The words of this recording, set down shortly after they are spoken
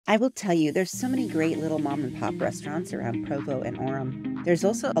I will tell you, there's so many great little mom and pop restaurants around Provo and Orem. There's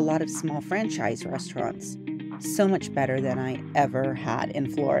also a lot of small franchise restaurants. So much better than I ever had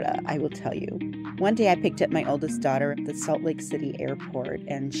in Florida, I will tell you. One day I picked up my oldest daughter at the Salt Lake City airport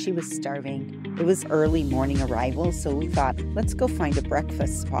and she was starving. It was early morning arrival, so we thought, let's go find a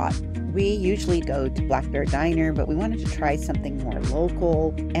breakfast spot. We usually go to Black Bear Diner, but we wanted to try something more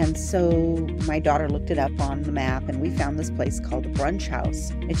local. And so my daughter looked it up on the map and we found this place called the Brunch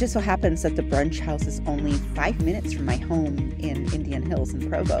House. It just so happens that the Brunch House is only 5 minutes from my home in Indian Hills in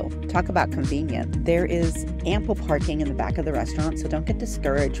Provo. Talk about convenient. There is ample parking in the back of the restaurant, so don't get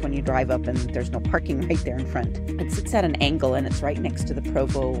discouraged when you drive up and there's no parking right there in front. It sits at an angle and it's right next to the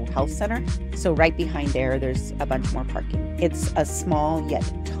Provo Health Center. So right behind there's a bunch more parking. It's a small yet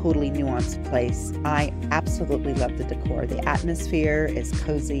totally nuanced place. I absolutely love the decor. The atmosphere is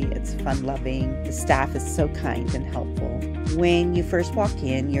cozy, it's fun-loving. The staff is so kind and helpful. When you first walk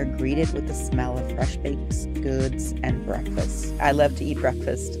in, you're greeted with the smell of fresh baked goods and breakfast. I love to eat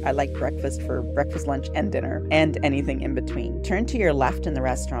breakfast. I like breakfast for breakfast, lunch, and dinner, and anything in between. Turn to your left in the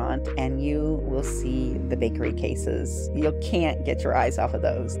restaurant and you will see the bakery cases. You can't get your eyes off of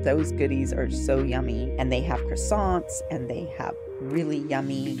those. Those goodies are so yummy, and they have croissants and they have really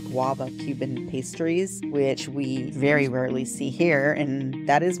yummy guava Cuban pastries, which we very rarely see here, and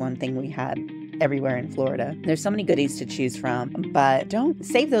that is one thing we had everywhere in Florida. There's so many goodies to choose from, but don't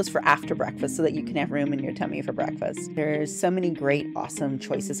save those for after breakfast so that you can have room in your tummy for breakfast. There's so many great, awesome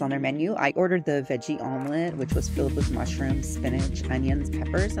choices on their menu. I ordered the Veggie Omelet, which was filled with mushrooms, spinach, onions,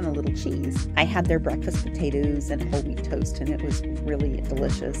 peppers, and a little cheese. I had their breakfast potatoes and whole wheat toast, and it was really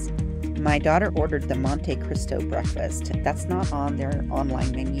delicious. My daughter ordered the Monte Cristo breakfast. That's not on their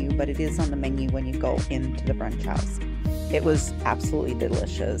online menu, but it is on the menu when you go into the Brunch House. It was absolutely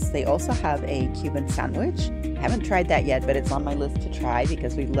delicious. They also have a Cuban sandwich. I haven't tried that yet, but it's on my list to try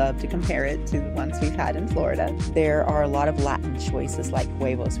because we love to compare it to the ones we've had in Florida. There are a lot of Latin choices like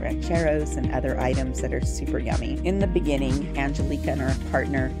huevos rancheros and other items that are super yummy. In the beginning, Angelica and her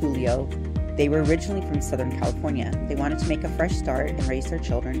partner, Julio, they were originally from Southern California. They wanted to make a fresh start and raise their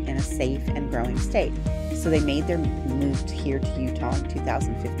children in a safe and growing state. So they made their move here to Utah in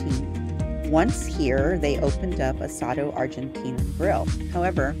 2015. Once here, they opened up a Asado Argentine grill.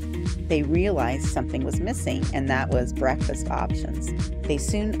 However, they realized something was missing, and that was breakfast options. They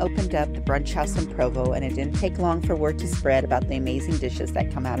soon opened up the Brunch House in Provo, and it didn't take long for word to spread about the amazing dishes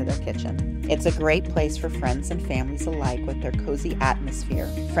that come out of their kitchen. It's a great place for friends and families alike with their cozy atmosphere,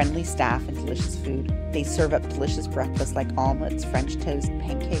 friendly staff, and delicious food. They serve up delicious breakfast like omelets, French toast,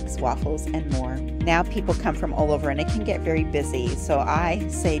 pancakes, waffles, and more. Now people come from all over and it can get very busy, so I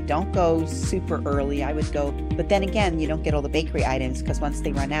say don't go super early. I would go, but then again, you don't get all the bakery items because once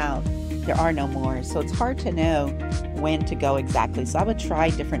they run out, there are no more. So it's hard to know when to go exactly. So I would try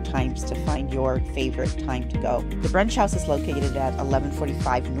different times to find your favorite time to go. The Brunch House is located at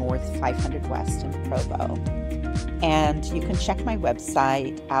 1145 North, 500 West in Provo. And you can check my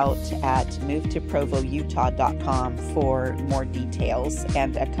website out at movetoprovoutah.com for more details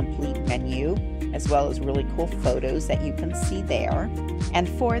and a complete menu, as well as really cool photos that you can see there. And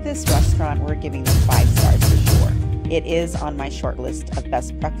for this restaurant, we're giving them 5 stars for sure. It is on my short list of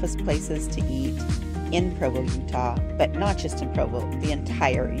best breakfast places to eat in Provo, Utah, but not just in Provo, the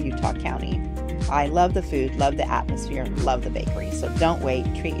entire Utah County. I love the food, love the atmosphere, love the bakery. So don't wait,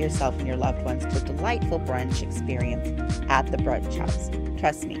 treat yourself and your loved ones to a delightful brunch experience at the Brunch House.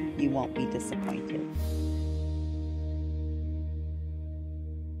 Trust me, you won't be disappointed.